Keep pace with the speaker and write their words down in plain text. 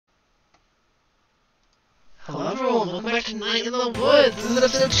welcome back to Night in the Woods. This is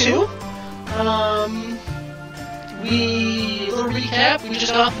episode 2. Little recap, we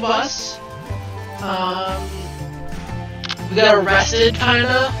just got off the bus. We got arrested,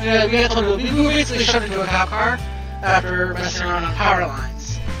 kinda. We were basically shoved into a cop car after messing around on power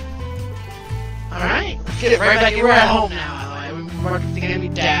lines. Alright, let's get it right back. We're at home now, we're gonna be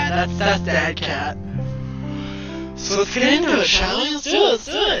Dad. That's Dad Cat. So let's get into it, shall we? Let's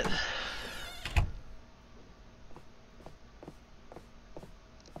do it.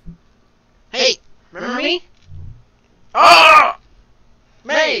 Hey, remember me? Ah!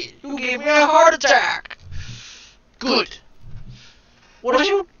 May, you gave me a heart attack. Good. What are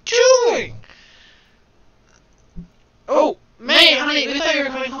you doing? Oh, May, honey, we thought you were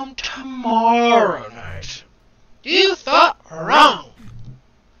coming home tomorrow night. You thought wrong.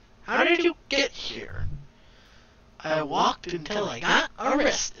 How did you get here? I walked until I got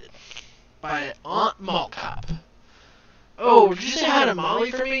arrested by Aunt Mall Cop. Oh, did you say hi to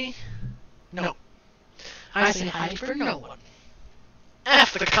Molly for me? No. I say hi for no one.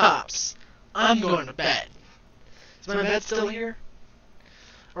 F the cops. I'm going to bed. Is my bed still here?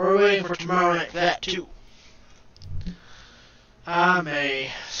 Or are we waiting for tomorrow night for that too? Ah, May.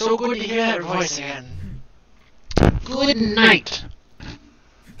 So good to hear that voice again. Good night.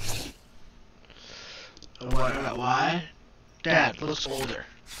 Why? Dad looks older.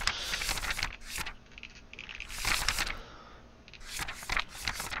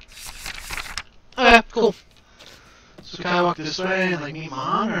 Okay, cool. So can I walk this way and like meet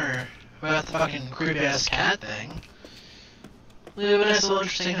Mom, or we got the fucking creepy ass cat thing? We have a nice little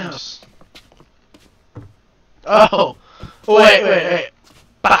interesting house. Oh! Wait.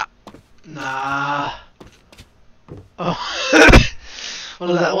 Bop! Nah. Oh. What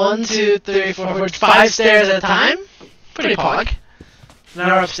is that? 1, 2, 3, 4, 5 stairs at a time? Pretty pog.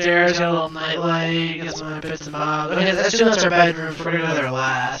 Now we're upstairs, got a little nightlight, get some bits and bobs. Okay, I assume that's our bedroom, so we're gonna go there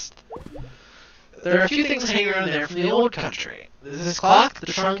last. There are a few things hanging around there from the old country. There's this clock, the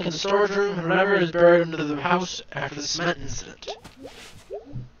trunk, and the storage room, and whatever is buried under the house after the cement incident.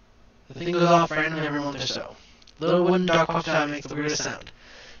 The thing goes off randomly every month or so. Little wooden dog pops out and makes the weirdest sound. It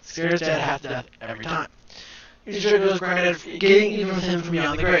scares Dad half to death every time. Usually goes granted getting even with him from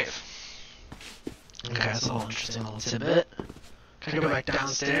beyond the grave. Okay, that's a whole interesting little tidbit. Can I go back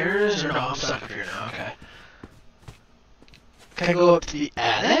downstairs? Or no, I'm stuck up here now, okay. Can I go up to the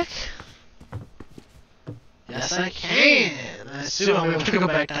attic? Yes, I can. I assume I'm able to go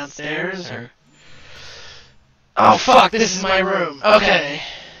back downstairs, or... Oh, fuck, this is my room. Okay.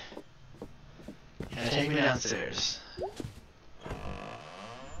 Yeah, take me downstairs.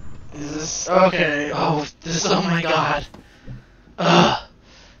 Is this... Okay. Oh, this is... Oh my god. Ugh.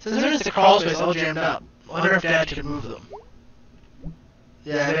 Since they're just the crawl space all jammed up, I wonder if Dad could move them.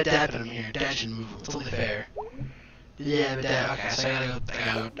 Yeah, I bet Dad put them here. Dad should move them. It's only fair. Yeah, but Dad... Okay, so I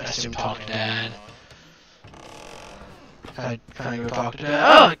gotta go, assume talk to Dad. Can I go talk to Dad?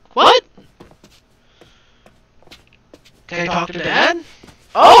 Oh, what? Can I talk to Dad?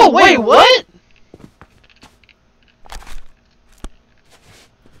 Oh, wait, what?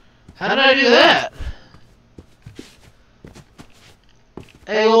 How did I do that?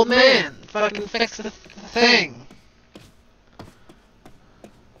 Hey, old man, fucking fix the thing.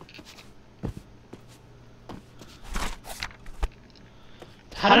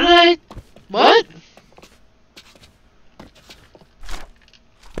 How did I... What?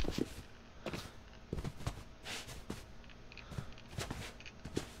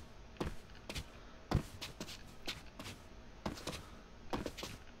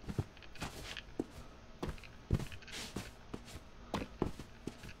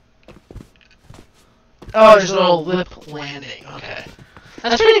 Oh, just a little lip landing. Okay.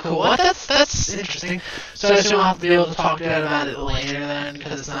 That's pretty cool. That's interesting. So I assume I'll have to be able to talk to Dad about it later then,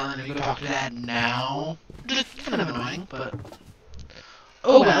 because it's not letting me go talk to Dad now. Just kind of annoying, but...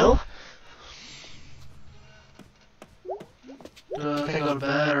 Oh well. Can I go to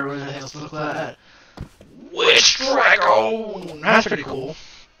bed, or what does anything else look like? Witch Dragon! That's pretty cool.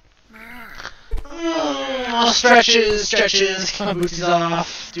 Stretches, keep my booties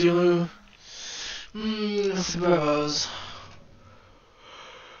off, Dulu. Let's see where I was.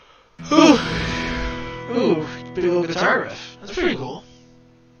 Ooh, big old guitar riff. That's pretty cool.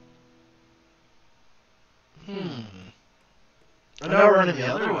 And now we're running the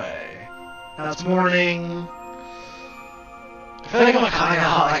other way. Now it's morning. I feel like I'm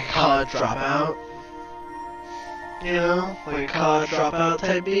like a college dropout. You know? Like a college dropout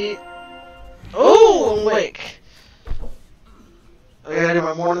type beat. Oh, I'm awake. I gotta do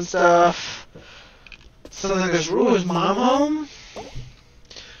my morning stuff. Something like this. Ooh, is Mom home?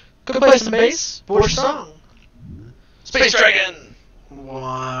 Go play some bass. What's your song? Space Dragon!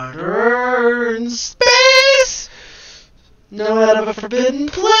 Water and space! No out of a forbidden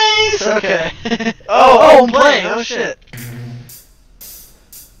place! Okay. I'm playing! Oh shit.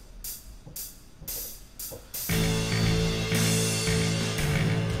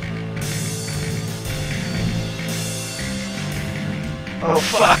 Oh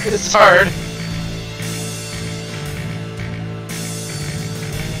fuck, it's hard.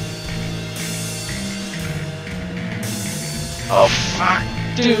 Oh fuck,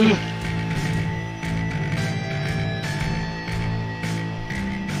 dude.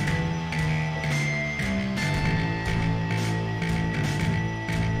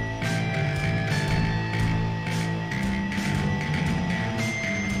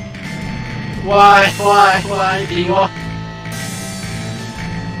 Why, do you want...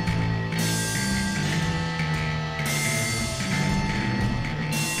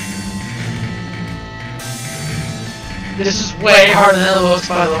 This is way harder than it looks,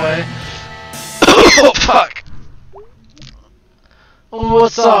 by the way. Oh, fuck! Oh,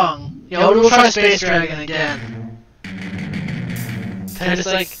 what song? Yeah, we'll try Space Dragon again. Can I just,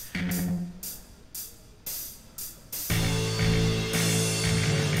 like...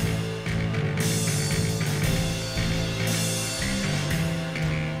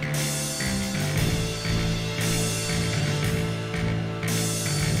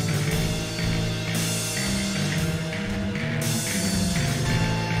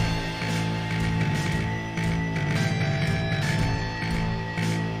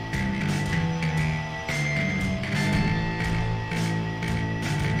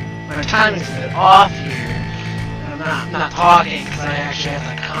 My timing's a bit off here. And I'm not talking because I actually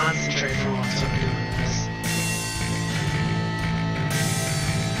have to concentrate for once I'm doing this.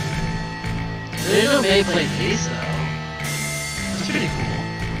 I didn't know May played bass though. That's pretty cool.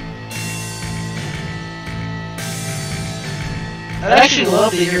 I'd actually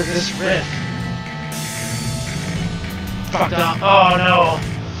love to hear this riff. Fucked up. Oh no.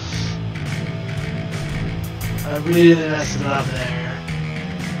 I really messed it up there.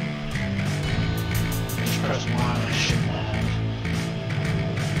 Press Y, I shouldn't have.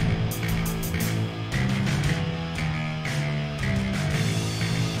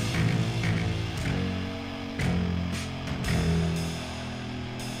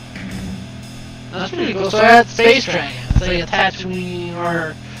 That's pretty cool. So I had Space Dragon. It's like a Tatooine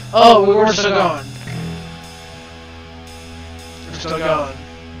or... Oh, we're still going. We're still going.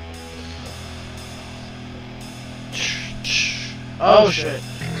 Oh shit.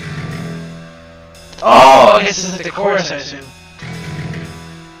 Oh, I guess this is like the chorus, I assume.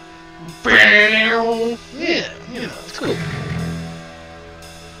 Yeah, you know, it's cool.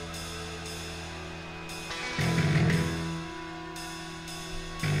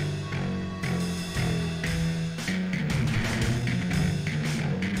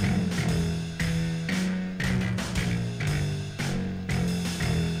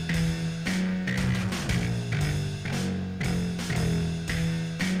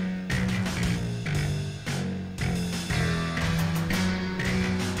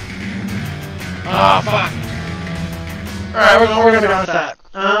 Oh, fuck. Alright, we're gonna be done with that.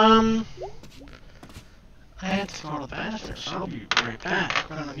 I had to go to the bathroom, so I'll be right back.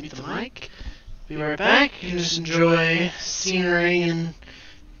 We're gonna mute the mic. Be right back. You can just enjoy scenery and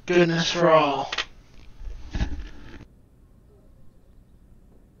goodness for all.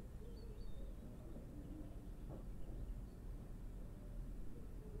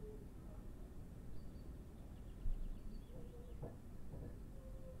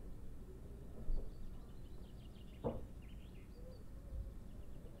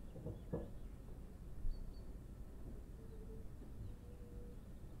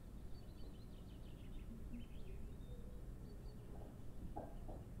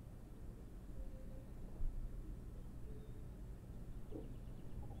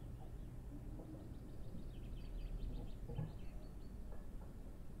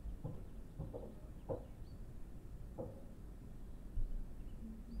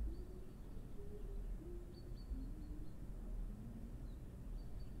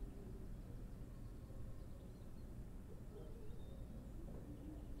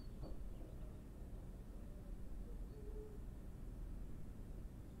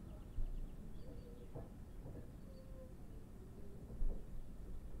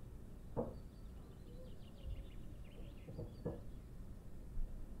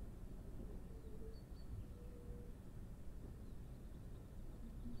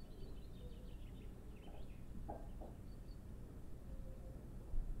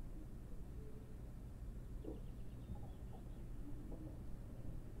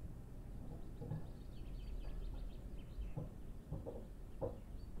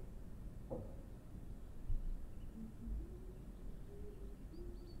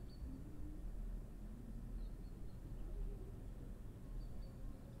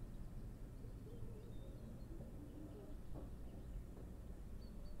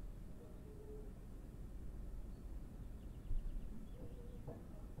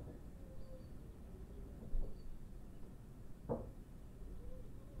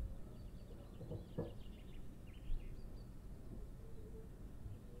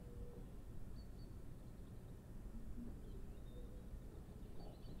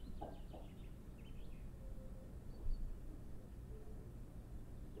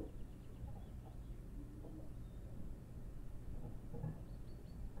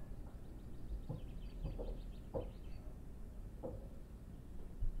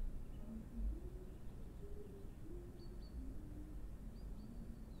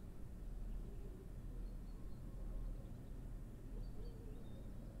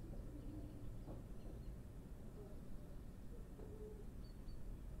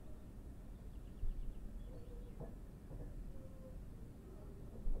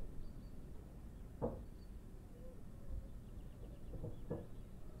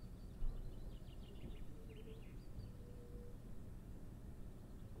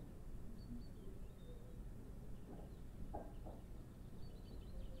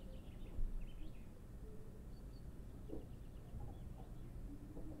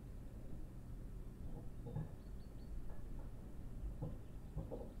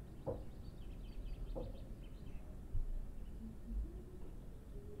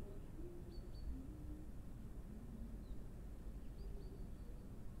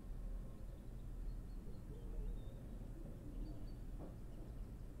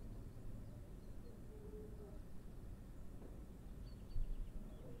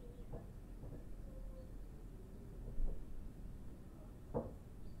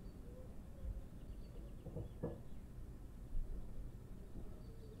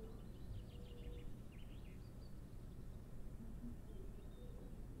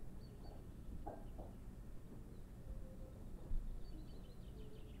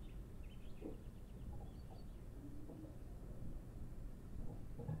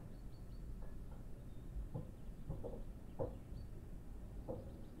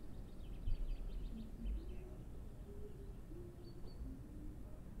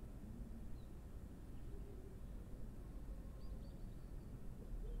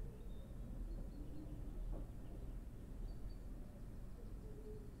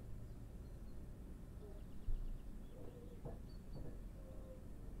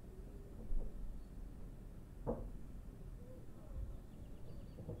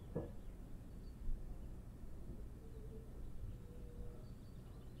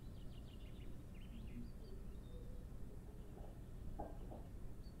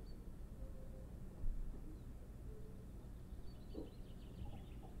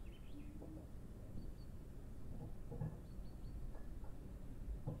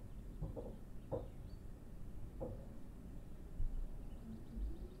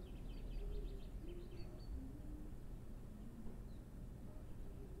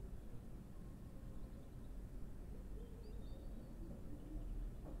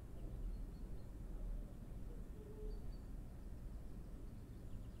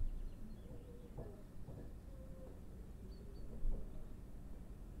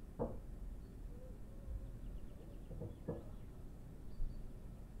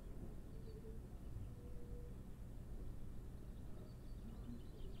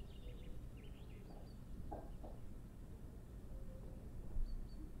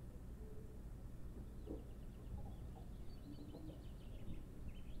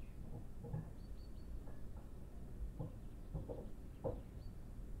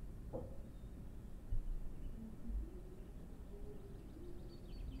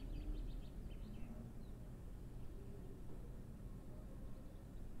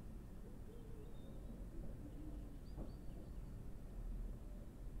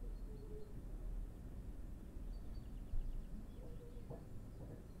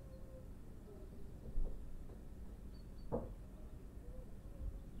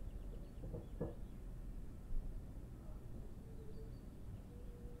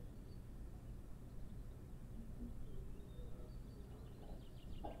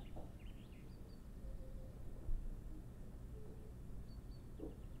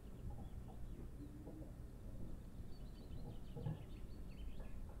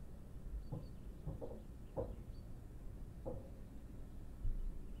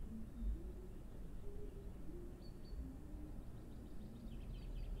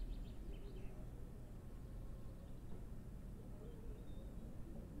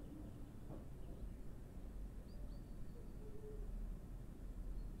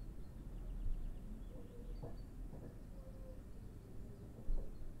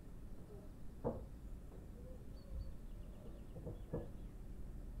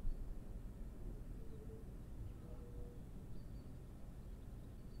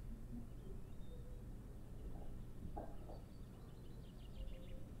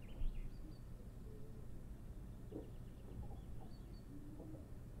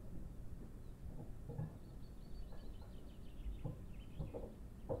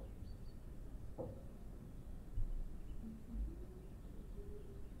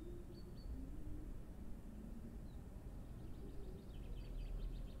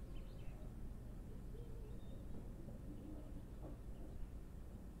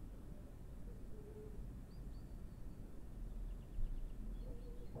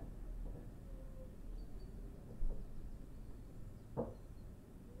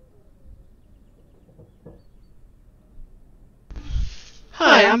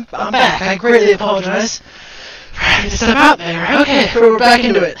 Hi, I'm back. I greatly apologize for having to step out there. Okay, we're back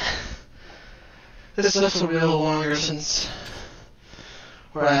into it. This will be a little longer since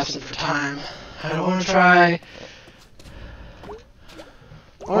we're absent for time. I don't want to try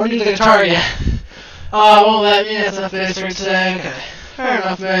or do the guitar yet. Oh, it won't let me. That's enough bass for today. Okay, fair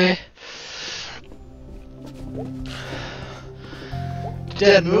enough, May.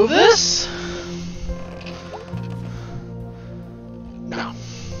 Did I move this? No.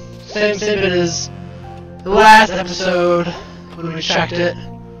 Same bit as the last episode when we checked it,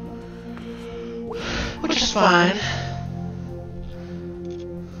 which is fine.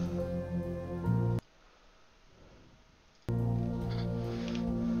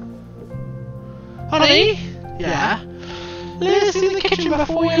 Honey? Yeah? Let's see the kitchen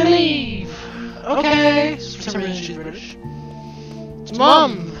before you leave. Okay. For some reason she's British. It's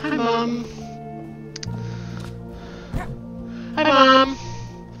Mom. Hi, Mom. Hi, Mom.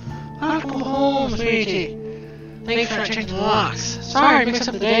 Welcome home, sweetie. Thanks for changing the locks. Sorry I mixed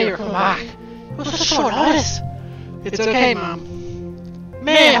up the day you were coming back. It was such short notice. It's okay, Mom.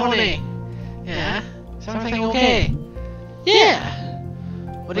 May, honey. Yeah? Is everything okay? Yeah.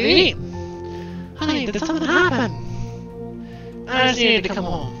 What do you need? Honey, did something happen? I just needed to come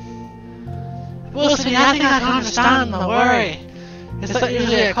home. Well, see, I think I can understand my worry. It's not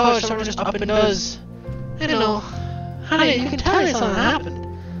usually a cause someone just up and does. I don't know. Honey, you can tell me something happened.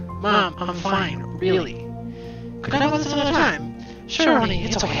 Mom, I'm fine, really. Could I want this another time? Sure, honey,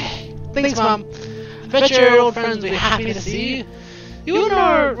 it's okay. Thanks, Mom. I bet your old friends will be happy to see you. You wouldn't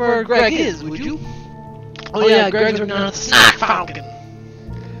know where Greg is, would you? Oh yeah, Greg's working on a snack fountain.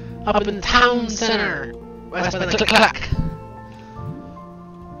 Up in the town center, west by the click-clack.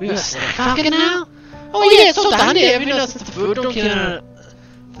 We got a snack fountain now? Oh yeah, it's so dandy. Have you noticed the food donkey?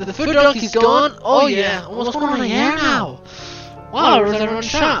 The food donkey's gone? Oh yeah, almost going on a year now. Wow, it was their own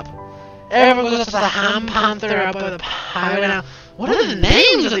shop. Everyone goes to the Ham Panther out by the highway now. What are the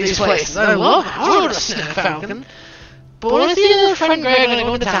names of these places? I love how to snack falcon. But when I see another friend Greg when I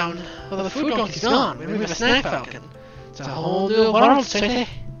go into town, well, the food donkey's gone. We have a snack falcon. It's a whole new world, sweetie.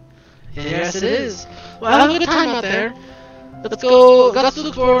 Yes, it is. Well, have a good time out there. Let's go. Got to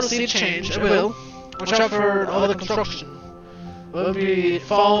look forward to see the change. I will. Watch out for all the construction. We'll be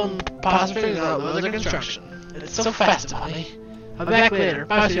following possibly other construction. It's so festive, honey. I'll be back later.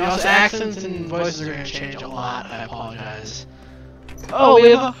 Bye, sweetie. Also, accents and voices are going to change a lot. I apologize. Oh,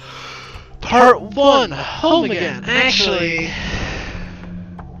 we have part 1. Home again. Actually,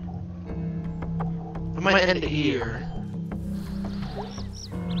 I might end it here.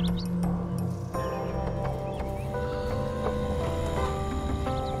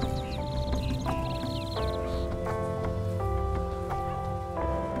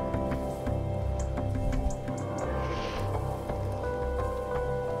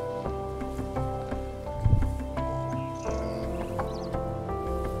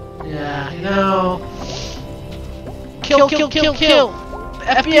 Yeah, you know. Kill, kill, kill, kill!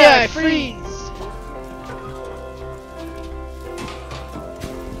 FBI, freeze!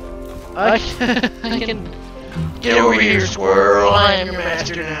 I can... Get over here, squirrel! I am your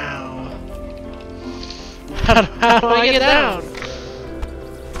master now. How do I get down?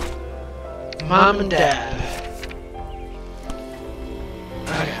 Mom and Dad.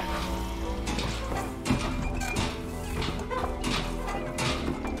 Okay.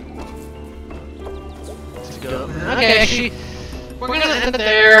 Okay, actually, we're gonna end it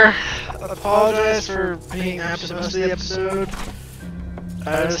there. I apologize for being absent most of the episode.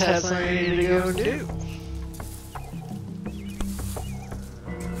 I just had something I needed to go and do.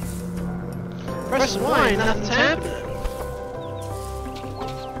 Press Y, nothing's happening.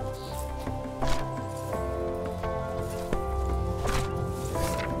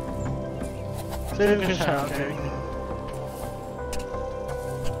 Okay.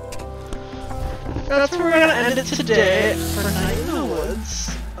 That's where we're gonna end it today for Night in the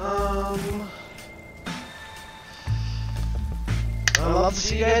Woods. I'd love to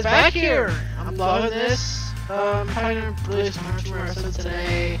see you guys back here. I'm loving this. Probably gonna release much more episodes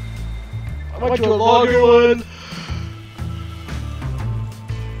today. I might do a longer one.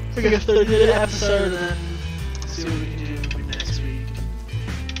 Like a 30-minute episode, and then see what we can do next week.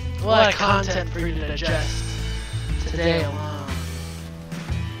 A lot of content for you to digest today alone.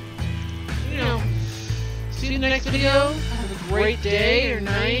 You know. See you in the next video. Have a great day or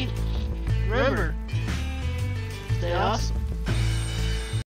night. Remember, stay awesome.